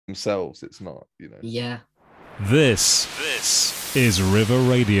themselves. It's not, you know. Yeah. This is River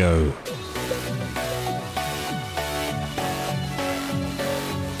Radio.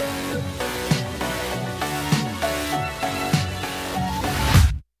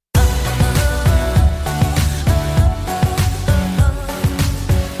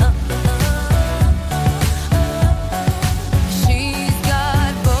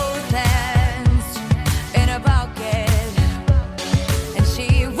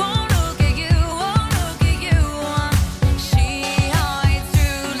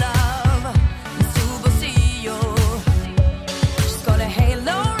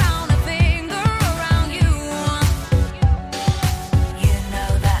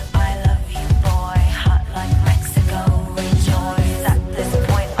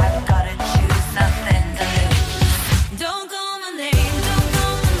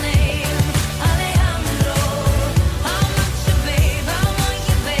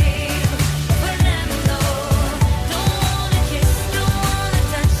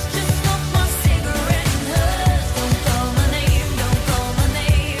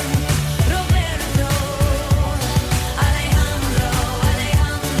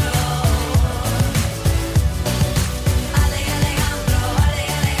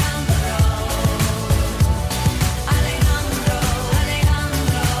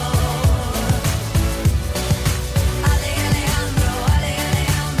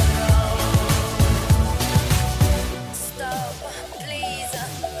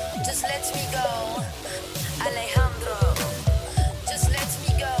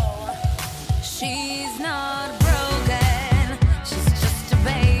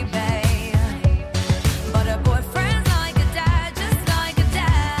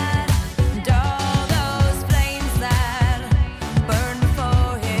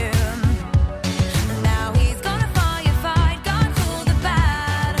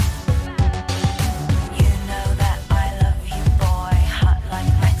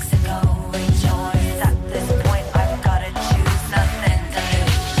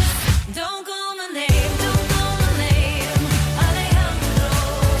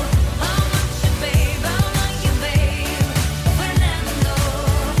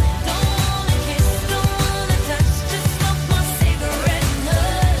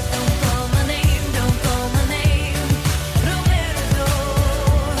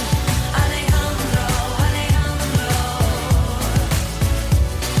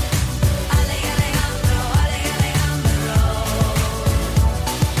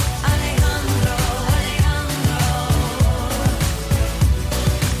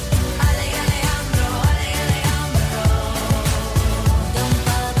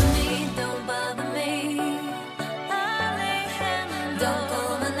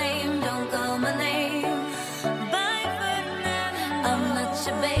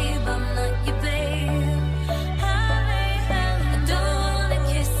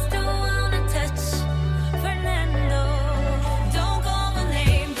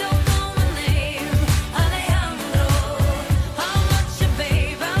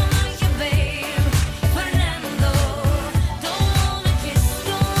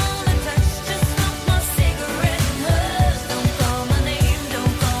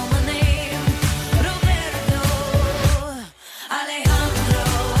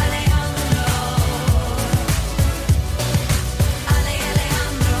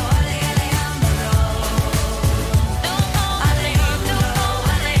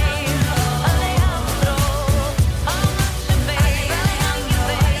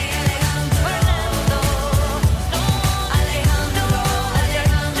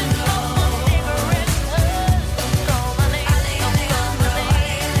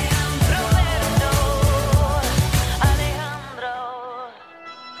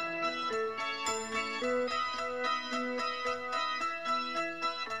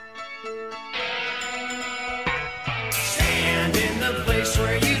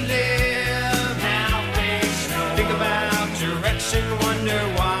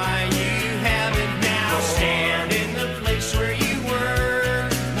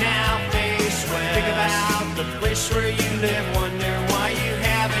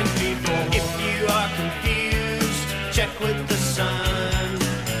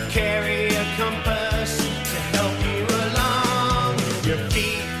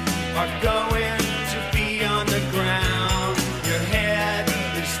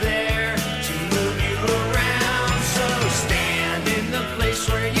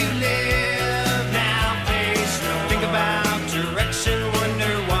 Where you live.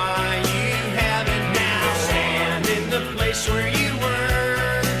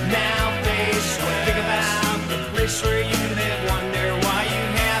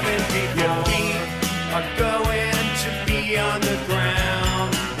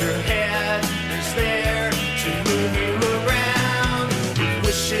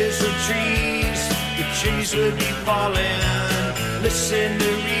 trees would be falling. Listen to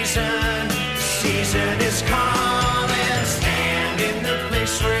reason, the season is calling. Stand in the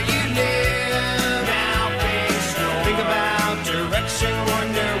place where you live. Now face no. Think about direction,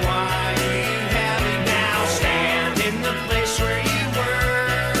 wonder why you have it now. Stand in the place where you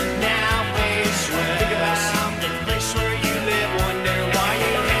were. Now face where. Think about the place where you live, wonder why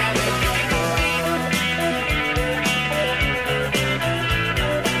you have it.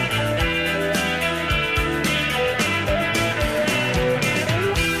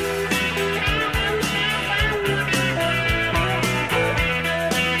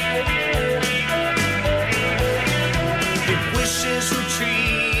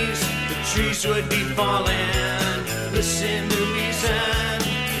 Trees would be falling. Listen to reason.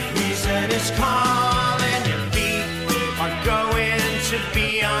 Reason is calling. Your feet are going to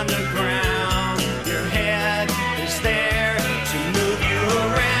be on the ground. Your head is there to move you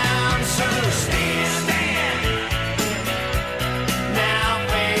around. So stand. Now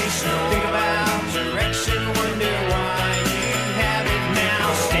face no. Think about direction. Wonder why you have it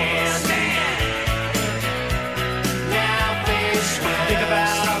now. Stand. Now face no. Think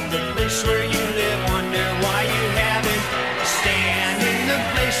about the place where you live, wonder why you haven't. Stand in the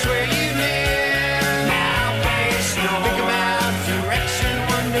place where you live. Now face no. Think about direction,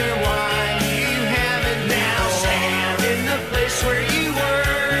 wonder why you haven't. Now stand in the place where you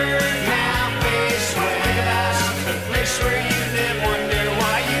were. Now face where. Think about the place where you live, wonder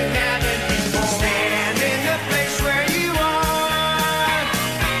why you haven't. Stand in the place where you are.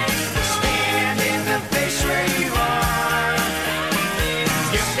 Stand in the place where you are.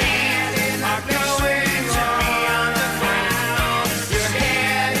 Your feet are going to be on the ground. Your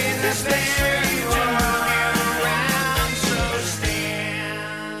head in the space where you are around. So stand.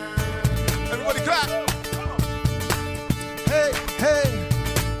 Everybody clap. Hey, hey.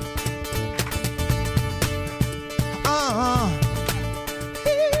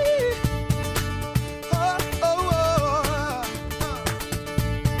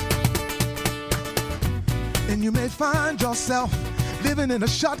 And you may find yourself living in a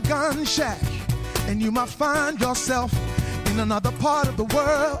shotgun shack, and you might find yourself in another part of the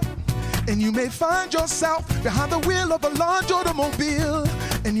world, and you may find yourself behind the wheel of a large automobile,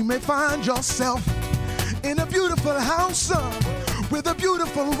 and you may find yourself in a beautiful house with a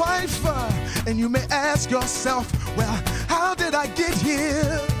beautiful wife, and you may ask yourself, well, how did I get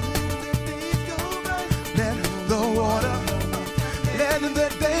here? Let the water, let the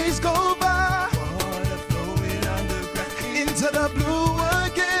days go by, into the blue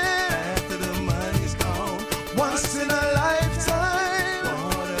again. After the money's gone, once in a lifetime,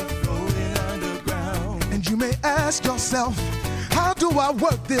 water floating underground. And you may ask yourself, how do I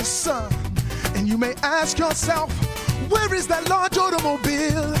work this, son? And you may ask yourself, where is that large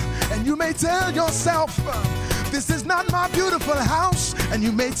automobile? And you may tell yourself, this is not my beautiful house. And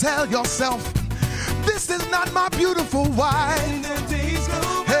you may tell yourself, this is not my beautiful wife.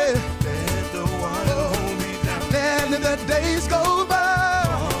 Hey. And the days go by,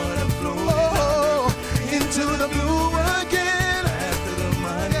 oh, into the blue again. After the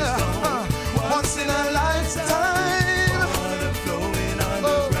money's gone, once in a lifetime,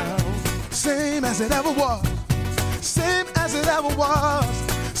 same as it ever was, same as it ever was,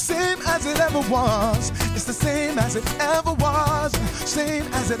 same as it ever was. It's the same as it ever was, same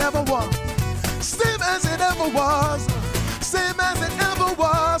as it ever was, same as it ever was, same as it ever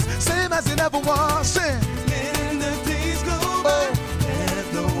was, same as it ever was. Same.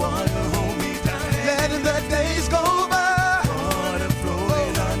 Letting the days go by, water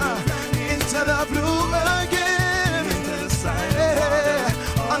flowing into the blue again, into the side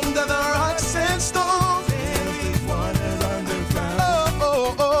under the rocks and stones, underground.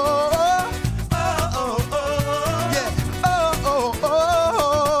 Oh, oh, oh, oh, oh, oh, yeah, oh, oh, oh,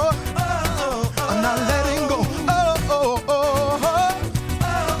 oh, I'm not letting go. Oh, oh, oh,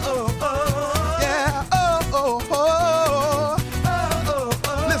 oh, oh, oh, yeah, oh, oh, oh.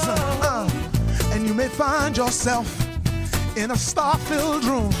 Find yourself in a star-filled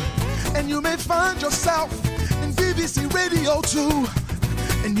room, and you may find yourself in BBC Radio 2,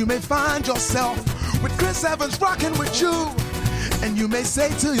 and you may find yourself with Chris Evans rocking with you, and you may say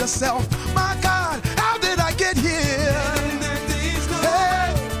to yourself, my God, how did I get here?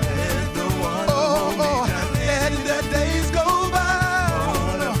 Hey, oh, oh, and the days go by,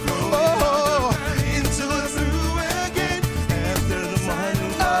 oh, into the blue again, after the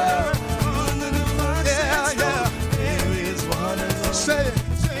morning water. Say it.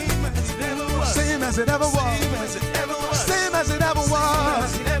 Same as it ever was. Same as it ever was. Same as it ever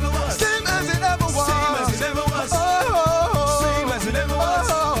was. Same as it ever was. Same as it ever was. Same as it ever was.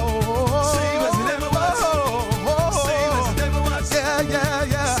 Same as it ever was. yeah,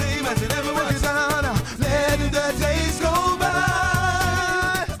 yeah. Same as it ever was. Down, letting the days go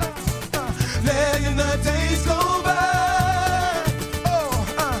by. Letting the days go by. Oh,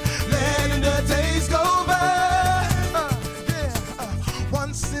 letting the days go by. Yeah,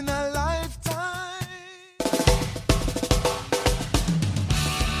 once in a lifetime.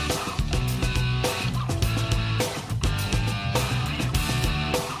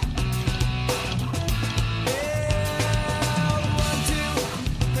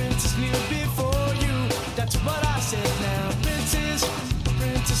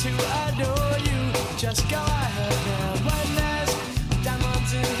 Who adore you, just go ahead now. One has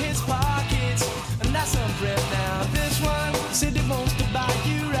diamonds in his pockets, and that's some bread now. This one said he wants to buy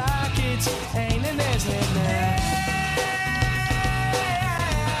you rockets, ain't in his head now.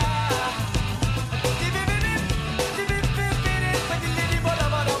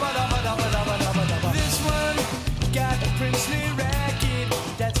 This one got a princely racket,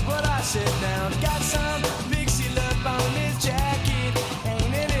 that's what I said now. Got some big seal up on his jacket.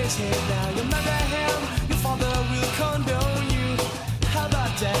 Now you marry him, your father will condone you. How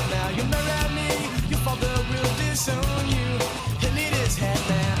about that now? You marry me, your father will disown you. He'll need his head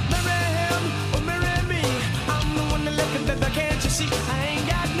now. Marry him or marry me, I'm the one that left him, baby, can't you see? I ain't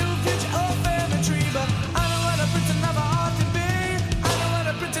got no future or family tree, but I know what a prince and lover ought to be. I know what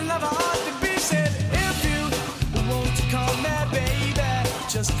a prince and lover ought to be. Said if you want to call me baby,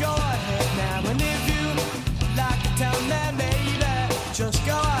 just go ahead now. And if you like to tell me baby, just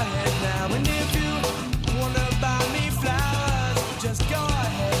go ahead now. And if you wanna buy me flowers, just go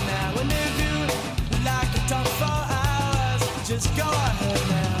ahead now. And if you like to talk for hours, just go ahead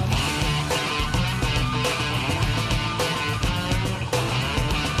now.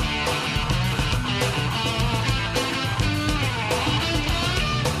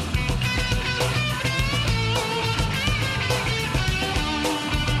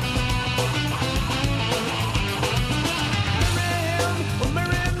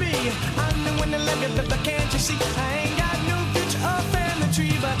 Can't you see? I ain't got no future or family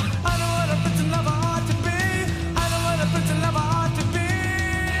tree, but I know what a prince and lover ought to be. I know what a prince and lover ought to be.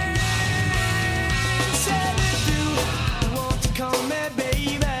 Said if you want to call me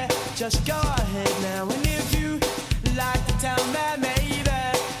baby, just go ahead now. And if you like to tell me maybe,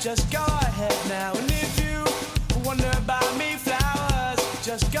 just go ahead now. And if you wanna buy me flowers,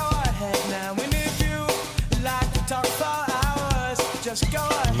 just go ahead now. And if you like to talk for hours, just go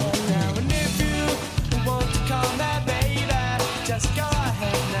ahead now. And if you want to call me baby, just go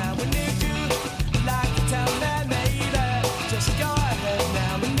ahead now. And if you like to tell me maybe, just go ahead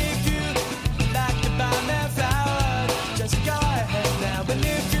now. And if you like to buy me flowers, just go ahead now. And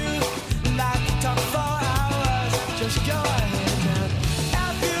if you like to talk for hours, just go ahead now.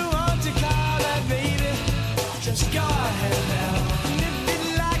 If you want to call me baby, just go ahead now. And if you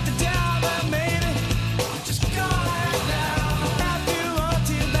like to tell me maybe, just go ahead now. If you want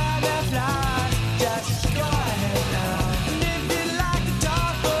to buy me flowers, just go ahead now. And if you like to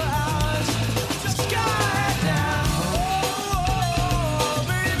talk for hours, just go ahead now. Oh,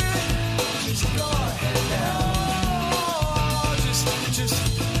 baby, just go ahead now. Oh, just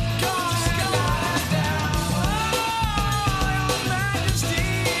go ahead now. Oh, your majesty,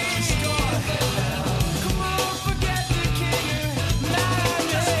 just go ahead now. Come on, forget the king.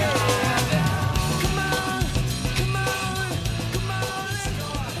 Just go ahead now. Come on, come on, come on, let's go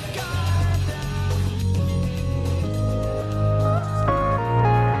ahead now.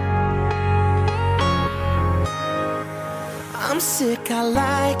 I'm sick, I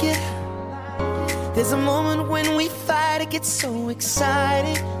like it. There's a moment when we fight, it gets so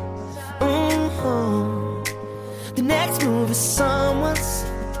exciting. The next move is someone's,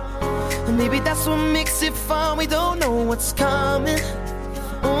 and maybe that's what makes it fun. We don't know what's coming.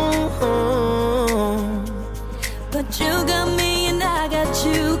 But you got me and I got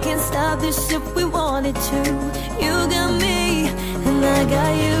you. Can't stop this if we wanted to. You got me and I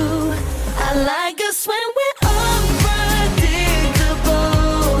got you. I like us when we're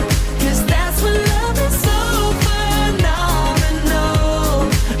unpredictable, 'cause that's when love is so phenomenal.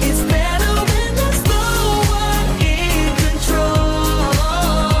 It's better when there's no one in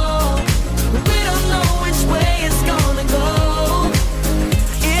control. We don't know which way it's gonna go.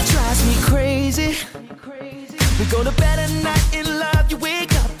 It drives me crazy. We go to bed at night in love, you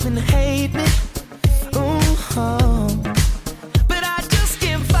wake up and hate me. But I just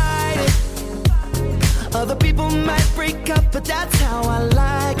can't fight it. Other people might break up, but that's how I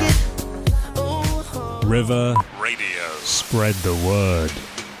like it. River Radio. Spread the word.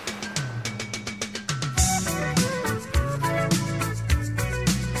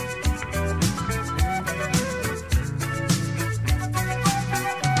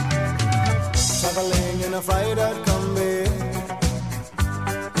 a fried out combi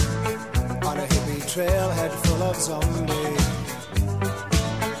on a hippie trailhead full of zombies.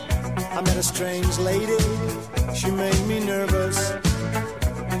 I met a strange lady, she made me nervous.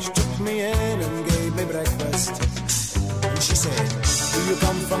 She took me in and gave me breakfast. And she said, do you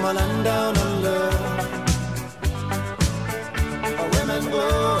come from a land down under, where women go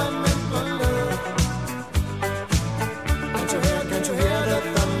and men wonder? Can't you hear the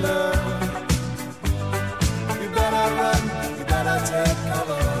thunder? You better run, you better take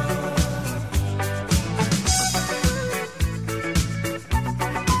cover.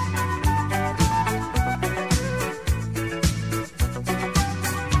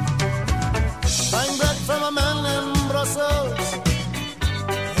 Buying bread from a man in Brussels.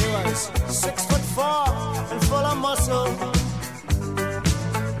 He was 6 foot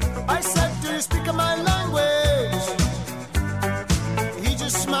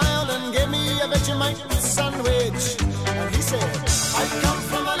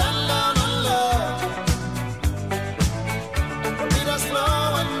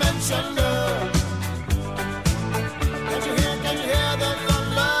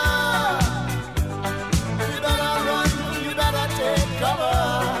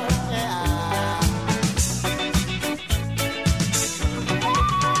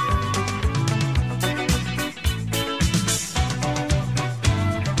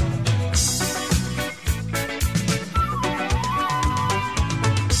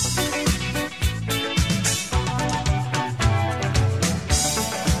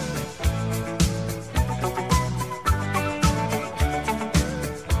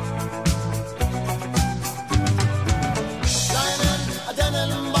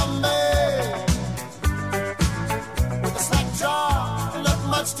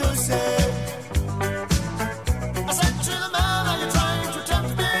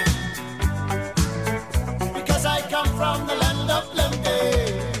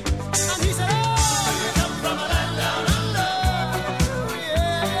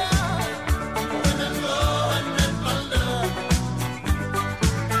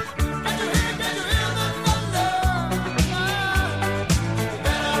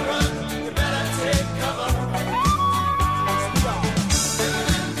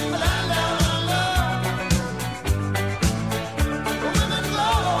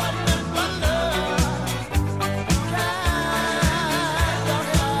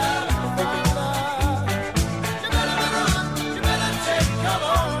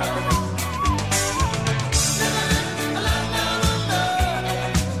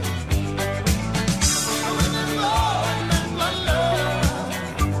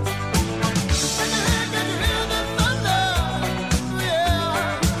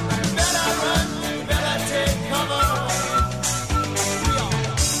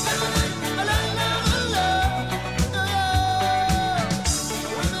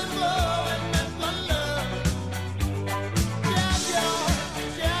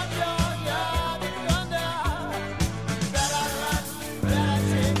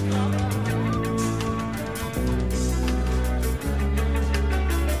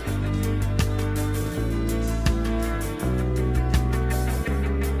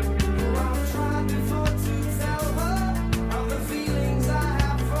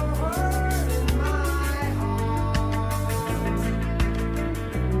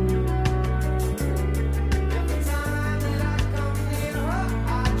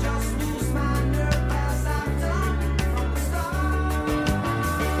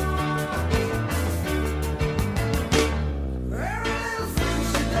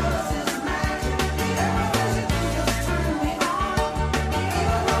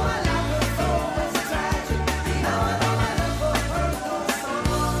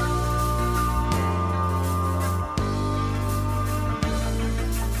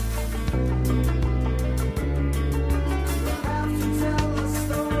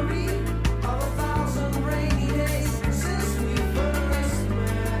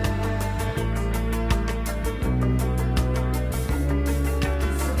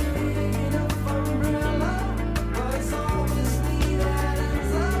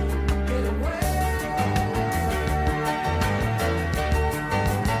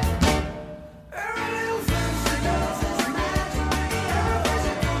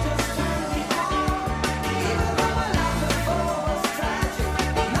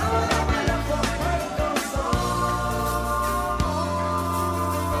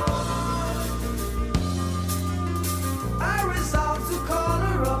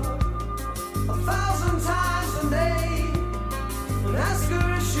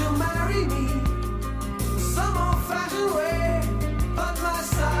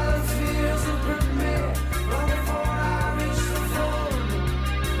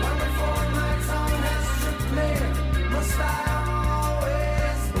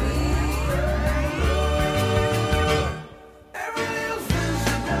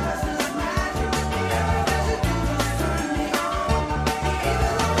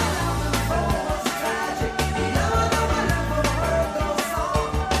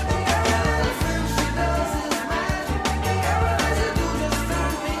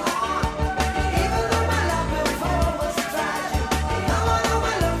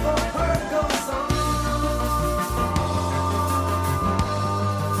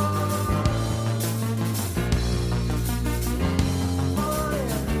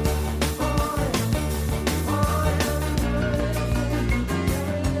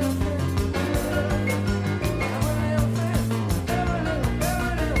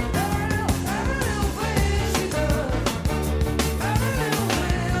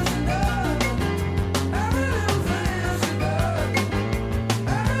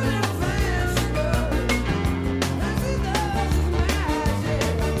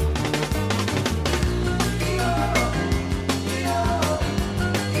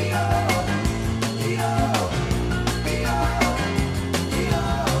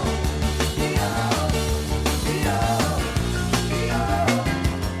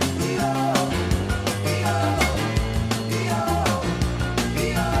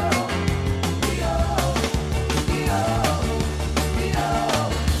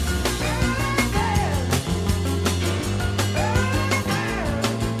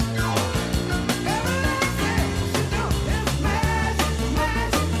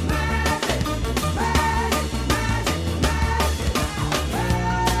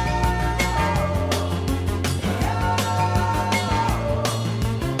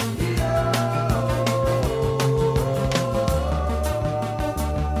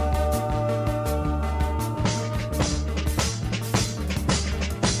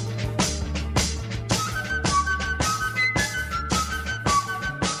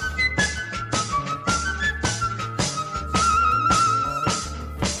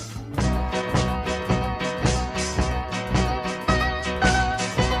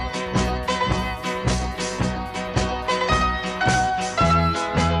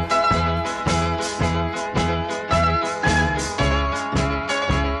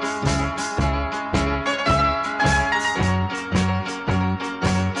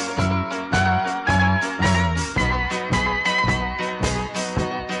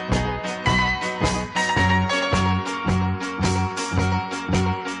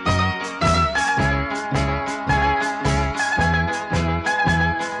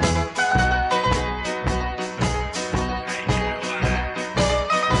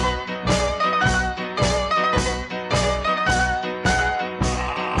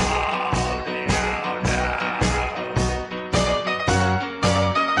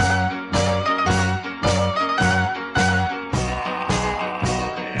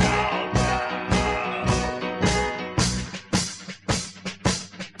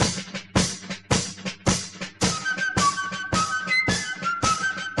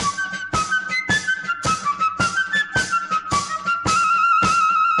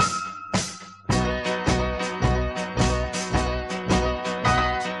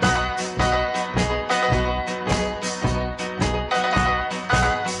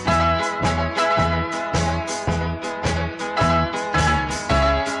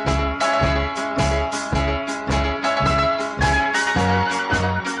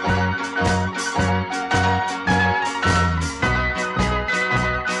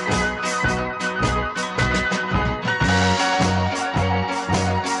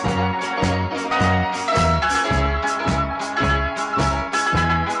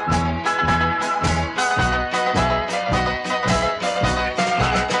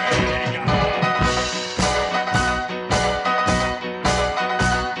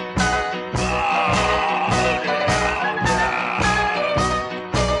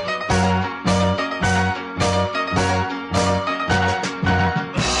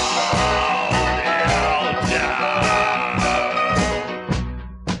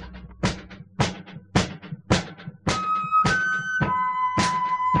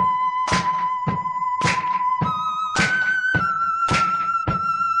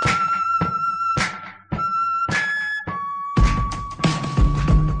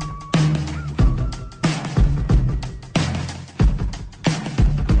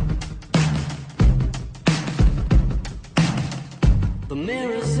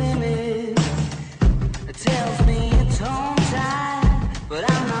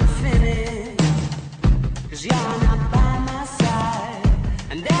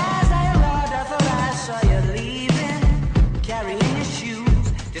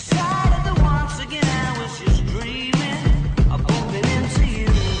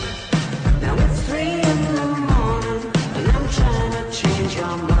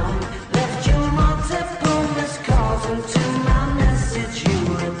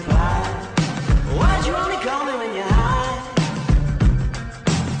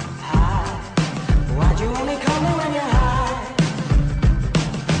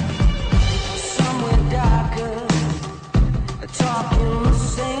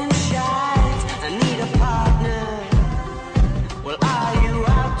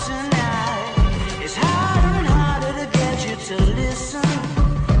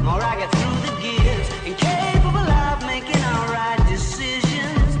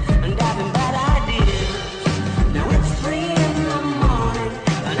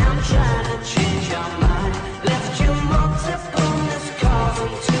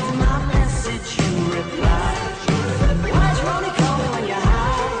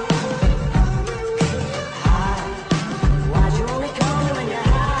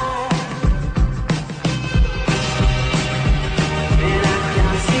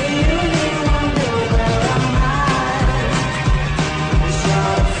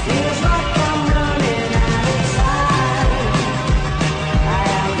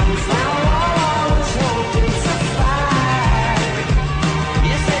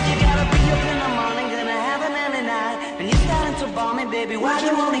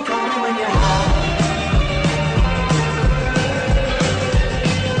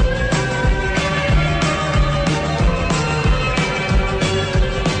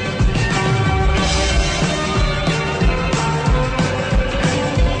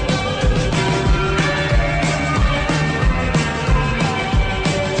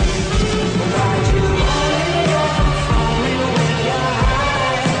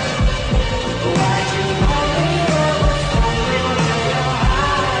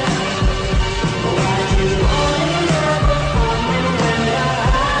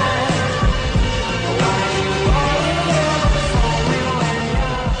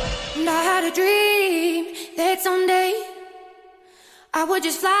I would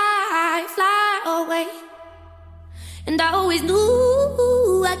just fly, fly away. And I always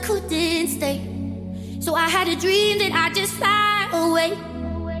knew I couldn't stay. So I had a dream that I'd just fly away.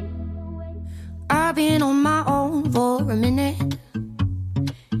 I've been on my own for a minute.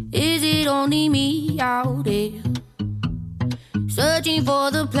 Is it only me out there? Searching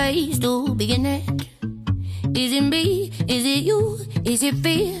for the place to begin it. Is it me? Is it you? Is it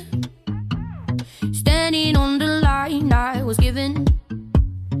fear? Standing on the line I was given.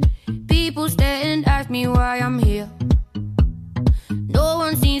 People stare and ask me why I'm here. No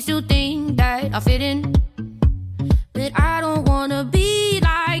one seems to think that I fit in. But I don't wanna be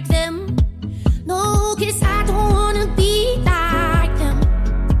like them. No, 'cause I don't wanna be like them.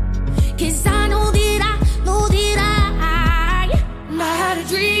 'Cause I know that I had a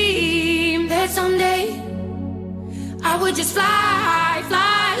dream that someday I would just fly,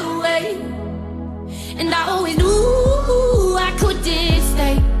 fly away. And I always knew I couldn't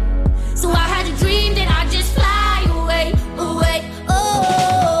stay. So I had a dream that I'd just fly away, away. Oh,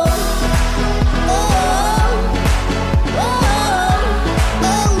 oh, oh,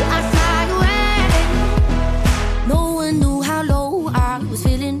 oh, I'd fly away. No one knew how low I was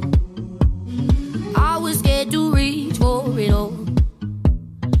feeling. I was scared to reach for it all,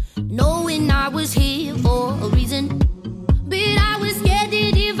 knowing I was here for a reason. But I was scared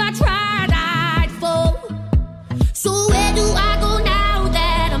that if I tried, I'd fall. So where do I go now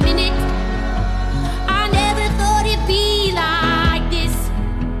that I'm in it? I never thought it'd be like this.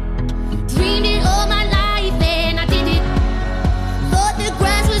 Dreamed it all my life and I did it. Thought the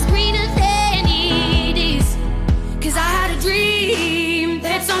grass was greener than it is. 'Cause I had a dream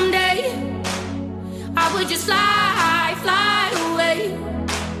that someday I would just fly, fly away.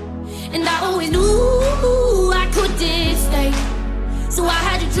 And I always knew I couldn't stay. So I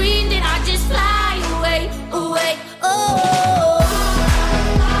had a dream that I'd just fly away, away. Oh,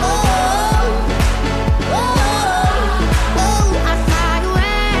 oh, oh, oh, I'd fly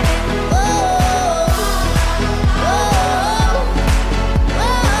away. Oh, oh,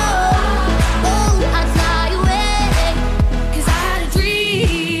 oh, I'd fly away. 'Cause I had a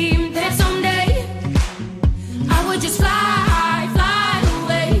dream that someday I would just fly, fly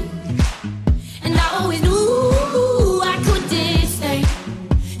away. And I always knew I couldn't stay.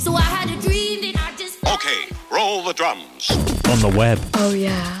 So I had a dream that I just fly. Okay, roll the drums. On the web, Oh,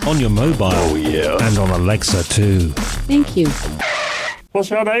 yeah. on your mobile, and on Alexa too. Thank you. What's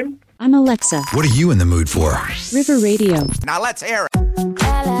your name? I'm Alexa. What are you in the mood for? River Radio. Now let's hear it.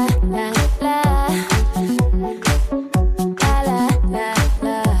 La, la, la, la. La, la, la,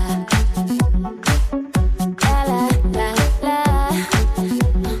 la. La, la, la, la.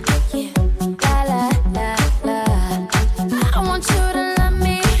 Yeah. La, la, la, la. I want you to love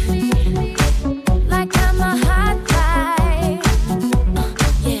me like I'm a hot guy.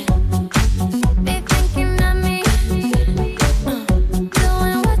 Yeah. Be thinking of me,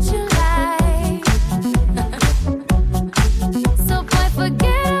 doing what you like. So boy, forget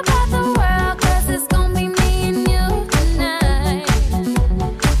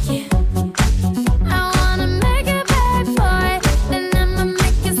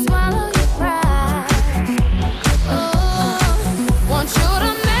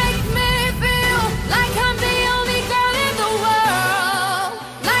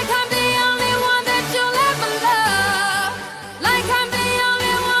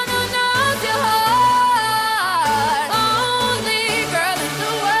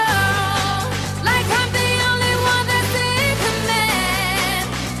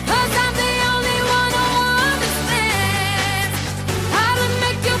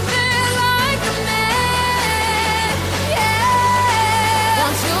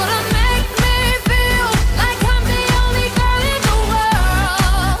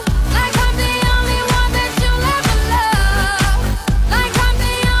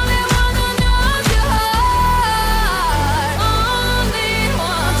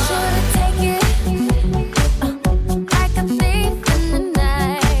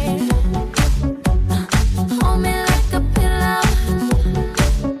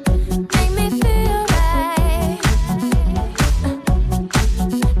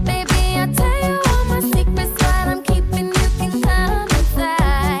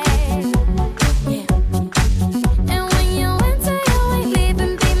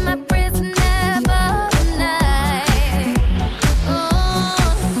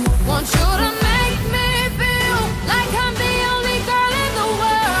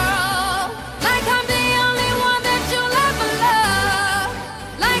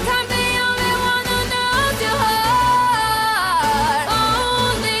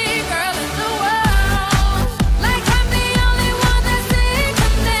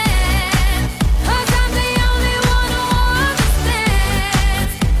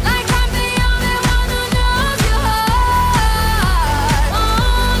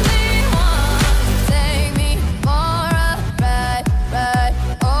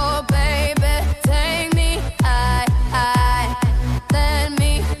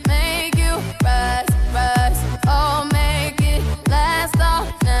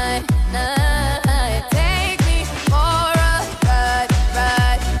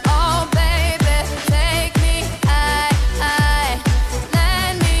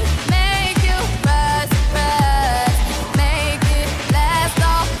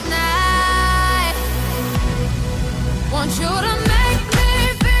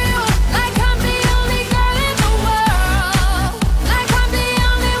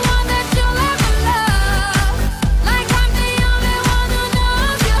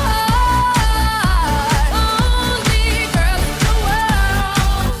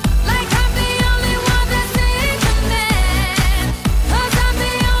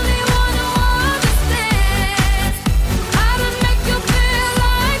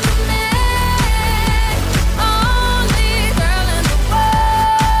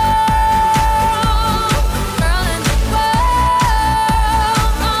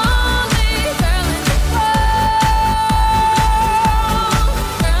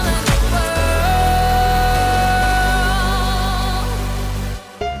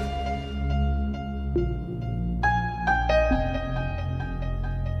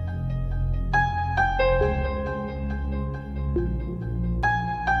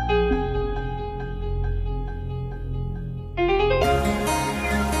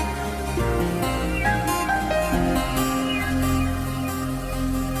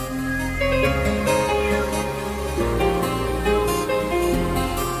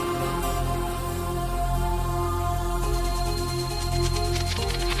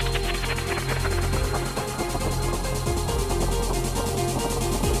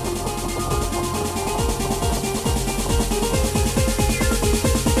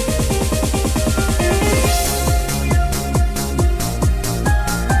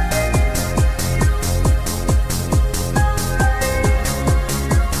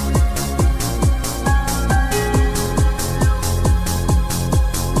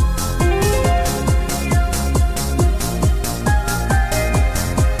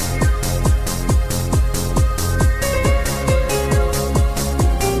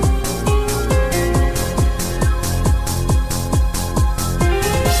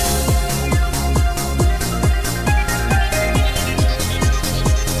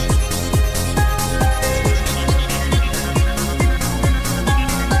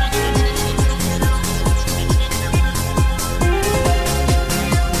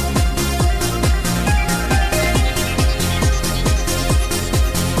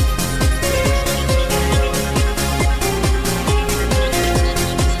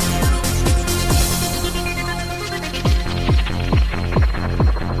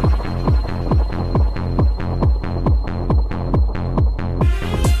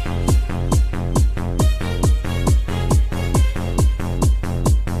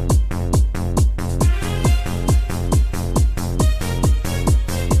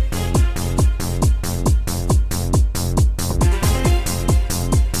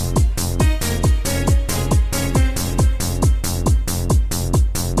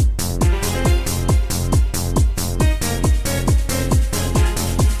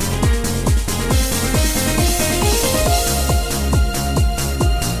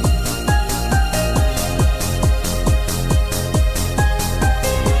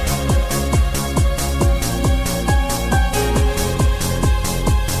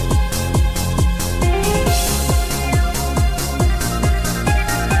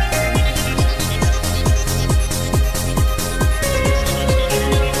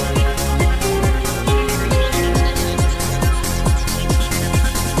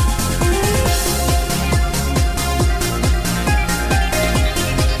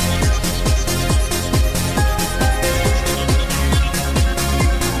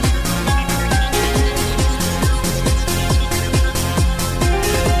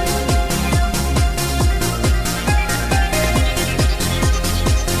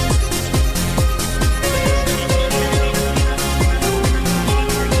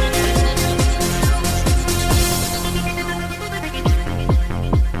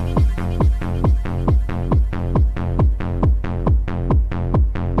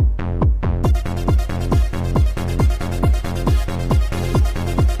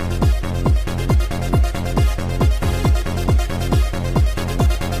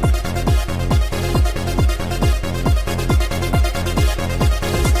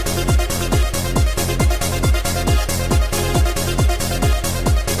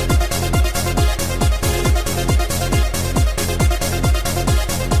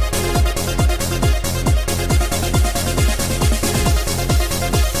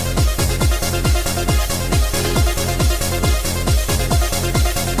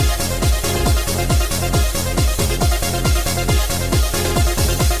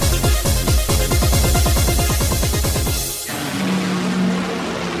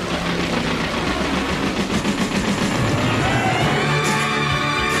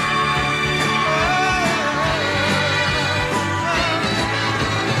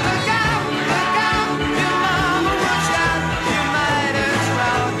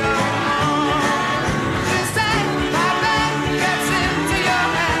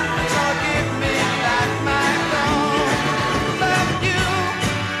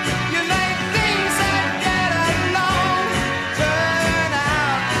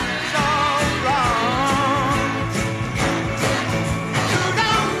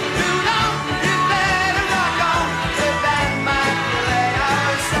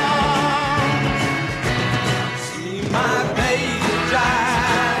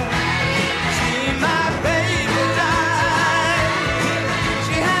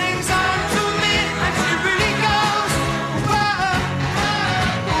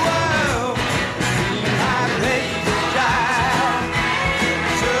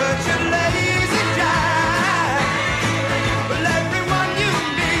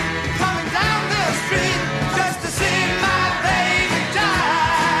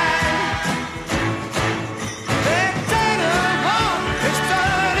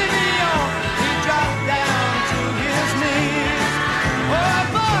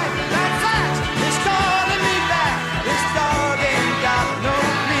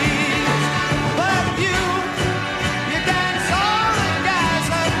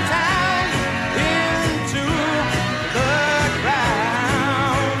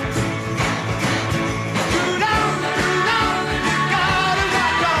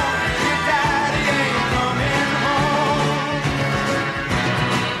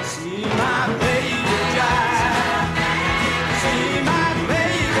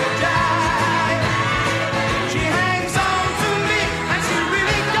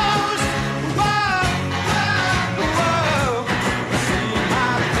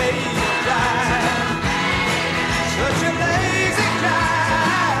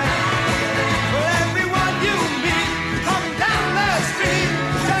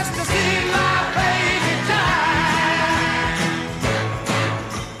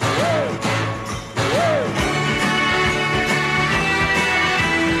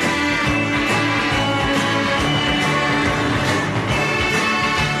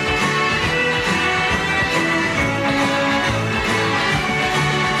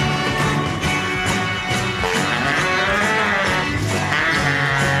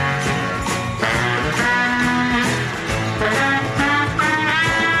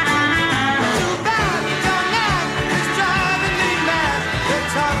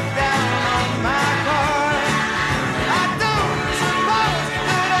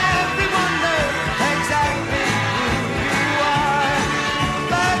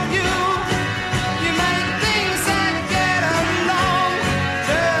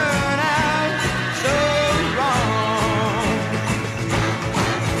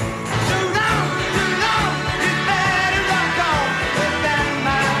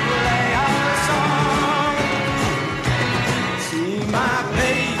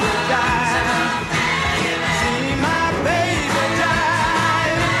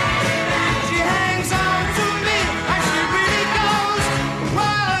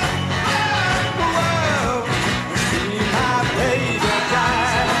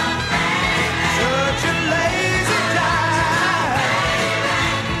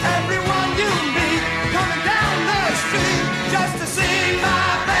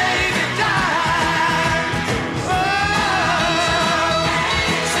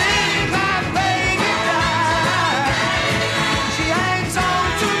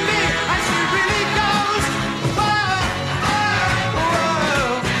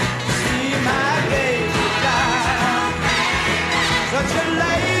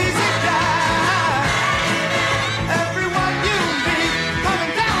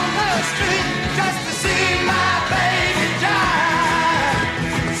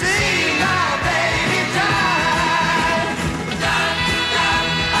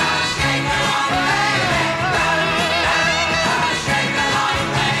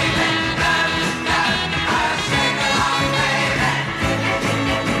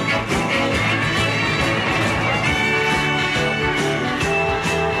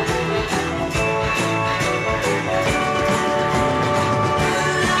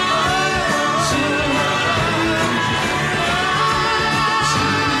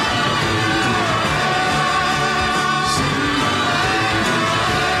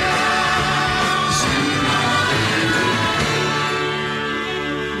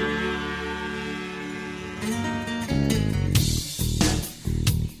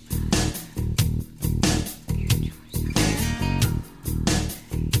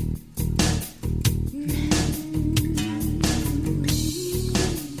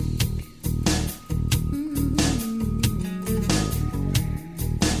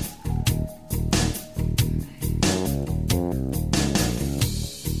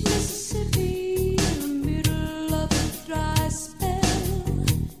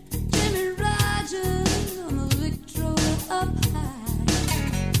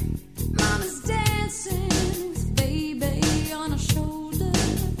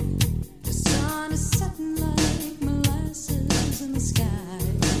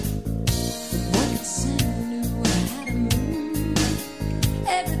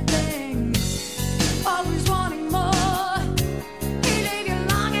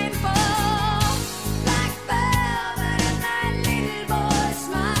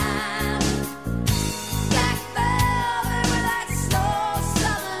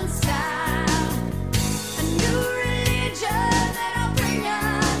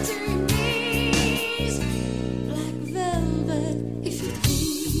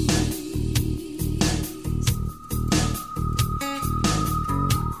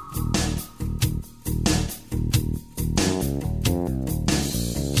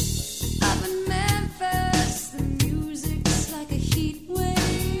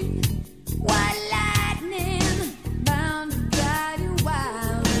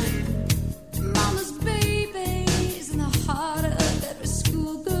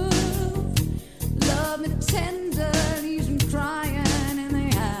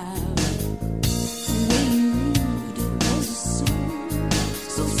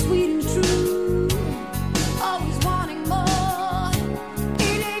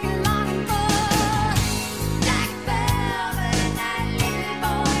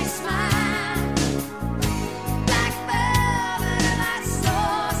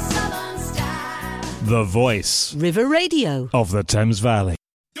The voice River Radio of the Thames Valley.